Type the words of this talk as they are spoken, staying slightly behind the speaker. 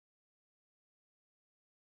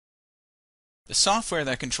The software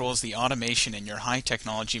that controls the automation in your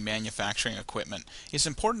high-technology manufacturing equipment is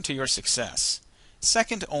important to your success,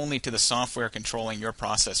 second only to the software controlling your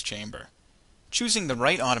process chamber. Choosing the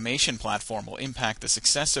right automation platform will impact the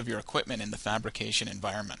success of your equipment in the fabrication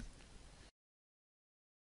environment.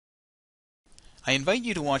 I invite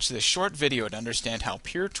you to watch this short video to understand how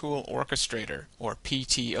Pure Tool Orchestrator, or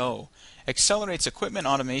PTO, accelerates equipment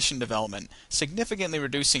automation development, significantly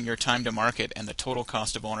reducing your time to market and the total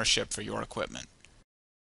cost of ownership for your equipment.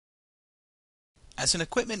 As an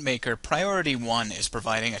equipment maker, priority one is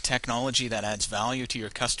providing a technology that adds value to your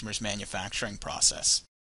customer's manufacturing process.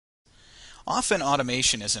 Often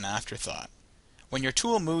automation is an afterthought. When your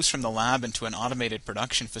tool moves from the lab into an automated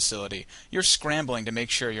production facility, you're scrambling to make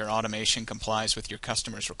sure your automation complies with your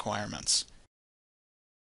customer's requirements.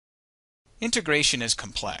 Integration is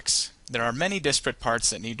complex. There are many disparate parts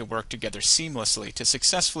that need to work together seamlessly to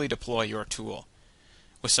successfully deploy your tool.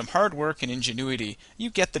 With some hard work and ingenuity, you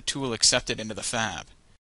get the tool accepted into the fab.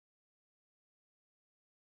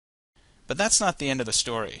 But that's not the end of the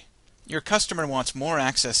story. Your customer wants more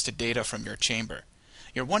access to data from your chamber.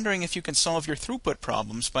 You're wondering if you can solve your throughput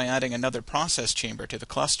problems by adding another process chamber to the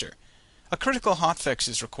cluster. A critical hotfix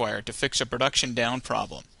is required to fix a production down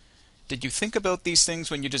problem. Did you think about these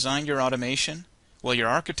things when you designed your automation? Will your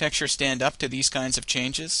architecture stand up to these kinds of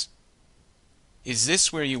changes? Is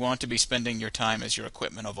this where you want to be spending your time as your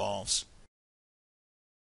equipment evolves?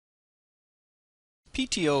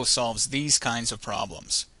 PTO solves these kinds of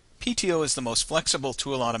problems. PTO is the most flexible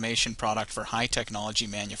tool automation product for high-technology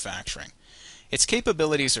manufacturing. Its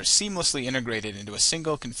capabilities are seamlessly integrated into a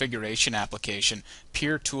single configuration application,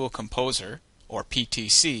 Pure Tool Composer, or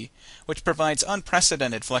PTC, which provides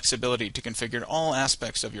unprecedented flexibility to configure all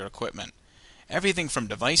aspects of your equipment. Everything from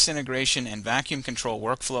device integration and vacuum control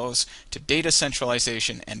workflows to data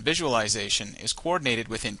centralization and visualization is coordinated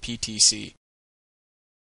within PTC.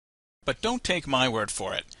 But don't take my word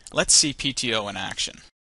for it. Let's see PTO in action.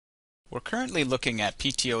 We're currently looking at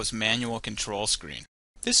PTO's manual control screen.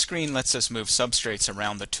 This screen lets us move substrates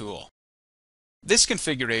around the tool. This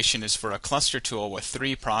configuration is for a cluster tool with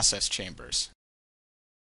 3 process chambers.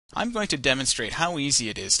 I'm going to demonstrate how easy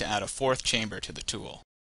it is to add a 4th chamber to the tool.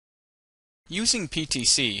 Using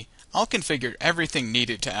PTC, I'll configure everything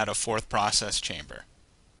needed to add a 4th process chamber.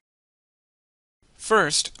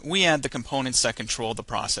 First, we add the components that control the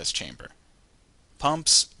process chamber: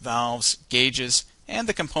 pumps, valves, gauges, and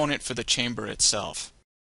the component for the chamber itself.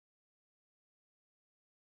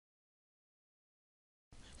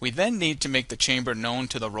 We then need to make the chamber known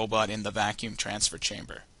to the robot in the vacuum transfer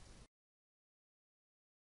chamber.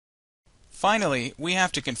 Finally, we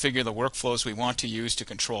have to configure the workflows we want to use to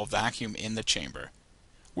control vacuum in the chamber.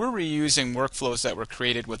 We're reusing workflows that were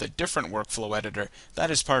created with a different workflow editor that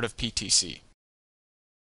is part of PTC.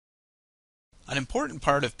 An important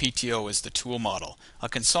part of PTO is the tool model, a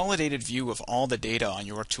consolidated view of all the data on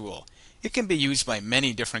your tool. It can be used by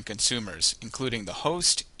many different consumers, including the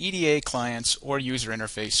host, EDA clients, or user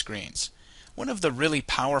interface screens. One of the really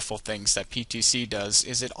powerful things that PTC does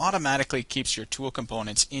is it automatically keeps your tool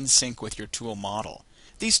components in sync with your tool model.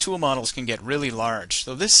 These tool models can get really large,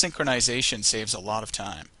 so this synchronization saves a lot of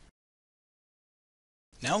time.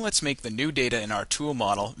 Now let's make the new data in our tool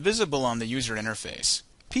model visible on the user interface.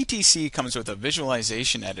 PTC comes with a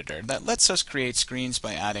visualization editor that lets us create screens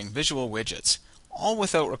by adding visual widgets, all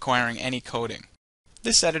without requiring any coding.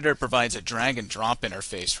 This editor provides a drag and drop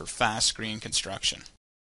interface for fast screen construction.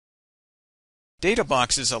 Data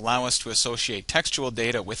boxes allow us to associate textual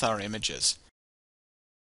data with our images.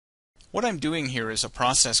 What I'm doing here is a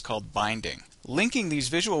process called binding, linking these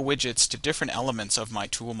visual widgets to different elements of my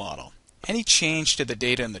tool model. Any change to the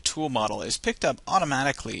data in the tool model is picked up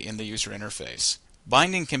automatically in the user interface.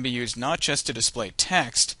 Binding can be used not just to display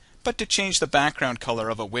text, but to change the background color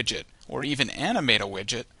of a widget, or even animate a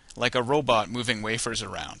widget, like a robot moving wafers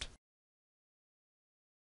around.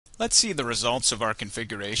 Let's see the results of our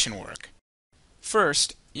configuration work.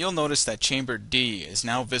 First, you'll notice that chamber D is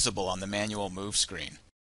now visible on the manual move screen.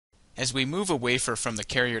 As we move a wafer from the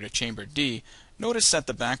carrier to chamber D, notice that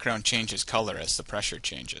the background changes color as the pressure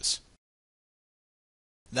changes.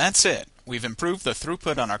 That's it. We've improved the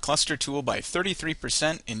throughput on our cluster tool by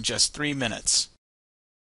 33% in just 3 minutes.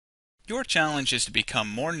 Your challenge is to become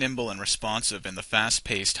more nimble and responsive in the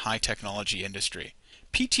fast-paced, high-technology industry.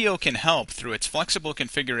 PTO can help through its flexible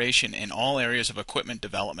configuration in all areas of equipment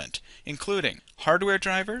development, including hardware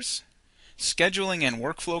drivers, scheduling and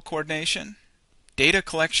workflow coordination, data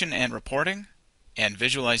collection and reporting, and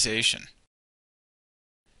visualization.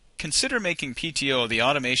 Consider making PTO the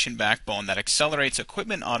automation backbone that accelerates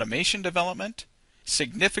equipment automation development,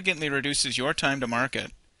 significantly reduces your time to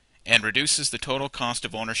market, and reduces the total cost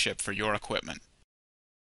of ownership for your equipment.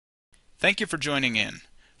 Thank you for joining in.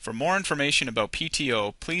 For more information about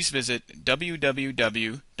PTO, please visit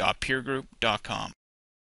www.peergroup.com.